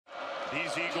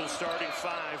These Eagles starting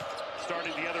five,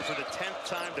 starting together for the 10th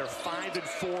time. They're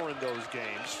 5-4 in those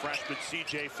games. Freshman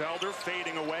C.J. Felder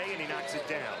fading away, and he knocks it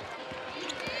down.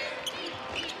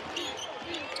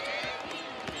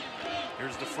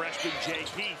 Here's the freshman Jay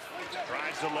Heath.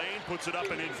 Drives the lane, puts it up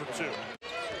and in for two.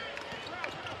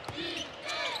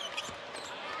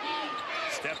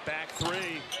 Step back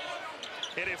three.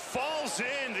 And it falls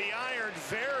in. The iron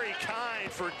very kind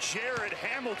for Jared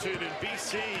Hamilton, and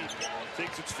BC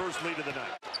takes its first lead of the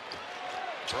night.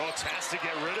 Brooks has to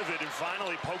get rid of it, and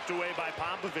finally poked away by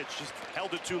Popovich. Just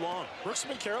held it too long. Brooks has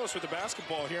been careless with the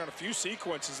basketball here on a few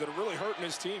sequences that are really hurting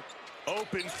his team.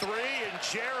 Open three, and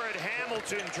Jared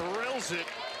Hamilton drills it.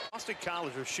 Boston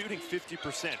College are shooting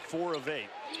 50%, 4 of 8.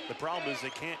 The problem is they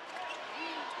can't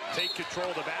take control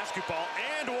of the basketball,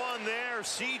 and one there.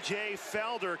 C.J.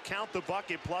 Felder, count the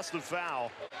bucket plus the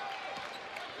foul.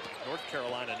 North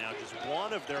Carolina now just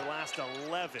one of their last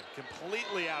 11,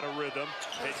 completely out of rhythm.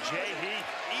 And Jay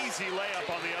Heath, easy layup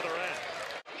on the other end.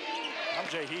 I'm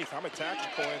Jay Heath. I'm a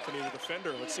tactical Anthony, the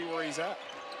defender. Let's see where he's at.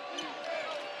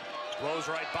 Blows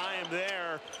right by him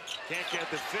there. Can't get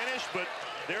the finish, but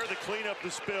there to clean up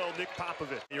the spill, Nick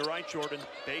Popovich. You're right, Jordan.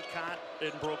 Bacot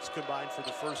and Brooks combined for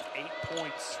the first 8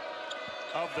 points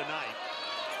of the night.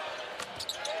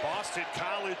 Boston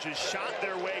College has shot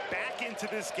their way back into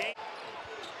this game.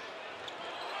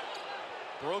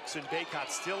 Brooks and Bacot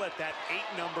still at that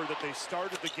 8 number that they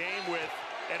started the game with.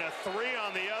 And a 3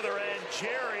 on the other end.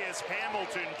 Jarius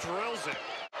Hamilton drills it.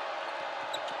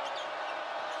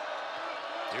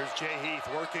 Here's Jay Heath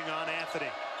working on Anthony.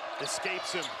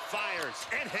 Escapes him, fires,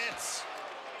 and hits.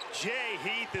 Jay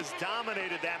Heath has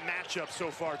dominated that matchup so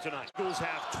far tonight. Eagles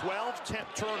have 12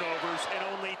 turnovers and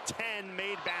only 10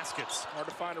 made baskets. Hard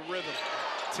to find a rhythm.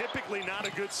 Typically not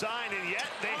a good sign, and yet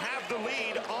they have the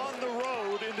lead on the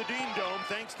road in the Dean Dome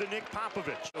thanks to Nick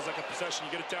Popovich. Feels like a possession.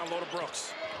 You get it down low to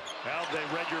Brooks. Well, they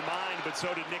read your mind, but so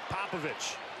did Nick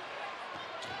Popovich.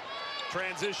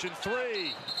 Transition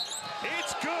 3.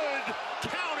 It's good.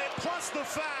 Count it, plus the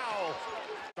foul.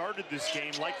 Started this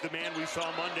game like the man we saw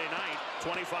Monday night.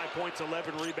 25 points,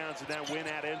 11 rebounds in that win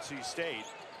at NC State.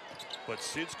 But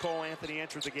since Cole Anthony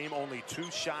entered the game, only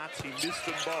 2 shots. He missed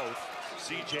them both.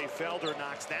 C.J. Felder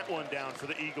knocks that one down for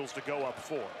the Eagles to go up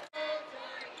 4.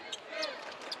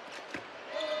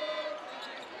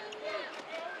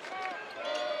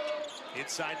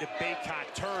 Inside to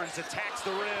Bacot, turns, attacks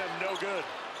the rim, no good.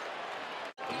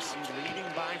 UNC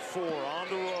leading by 4 on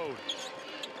the road.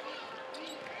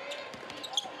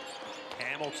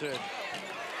 Hamilton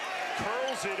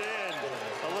curls it in.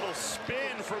 A little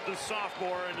spin from the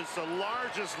sophomore, and it's the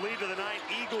largest lead of the night.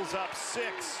 Eagles up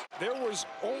 6. There was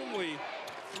only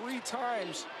 3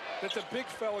 times that the big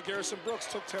fella Garrison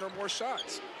Brooks took 10 or more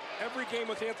shots. Every game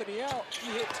with Anthony out,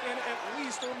 he hit 10 at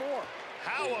least or more.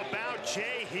 How about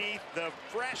Jay Heath, the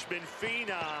freshman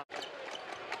phenom?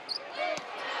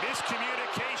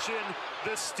 Miscommunication,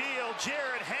 the steal,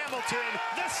 Jared Hamilton,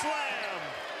 the slam.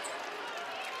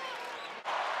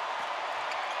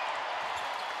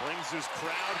 Brings his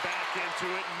crowd back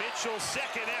into it. Mitchell's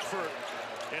second effort,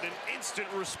 and an instant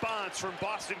response from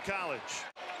Boston College.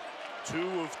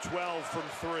 2 of 12 from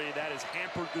 3. That has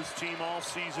hampered this team all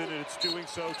season, and it's doing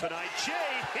so tonight.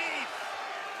 Jay Heath!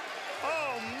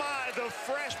 Oh my, the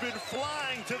freshman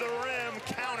flying to the rim.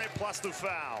 Count it, plus the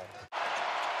foul.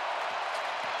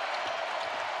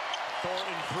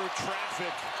 Thornton through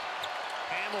traffic.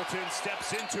 Hamilton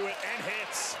steps into it and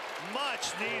hits.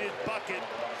 Much needed bucket,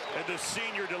 and the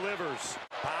senior delivers.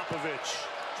 Popovich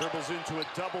dribbles into a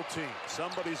double team.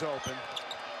 Somebody's open.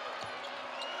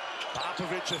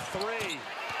 Popovich a 3.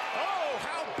 Oh,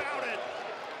 how about it?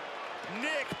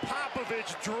 Nick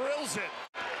Popovich drills it.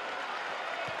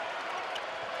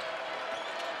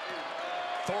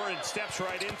 Thornton steps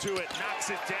right into it,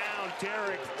 knocks it down.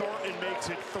 Derek Thornton makes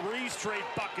it 3 straight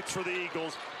buckets for the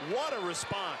Eagles. What a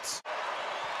response.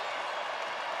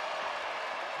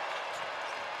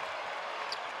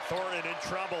 Thornton in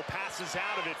trouble, passes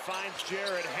out of it, finds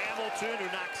Jared Hamilton,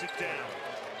 who knocks it down.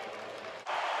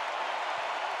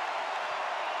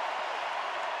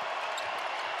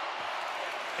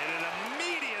 And an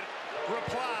immediate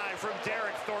reply from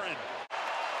Derek Thornton.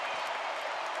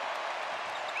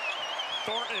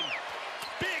 Thornton,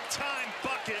 big time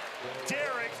bucket.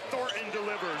 Derek Thornton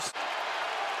delivers.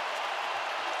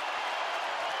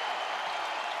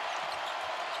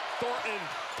 Thornton,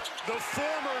 the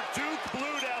former Duke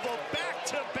Blue Devil,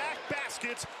 back-to-back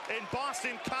baskets, and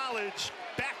Boston College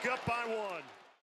back up by 1.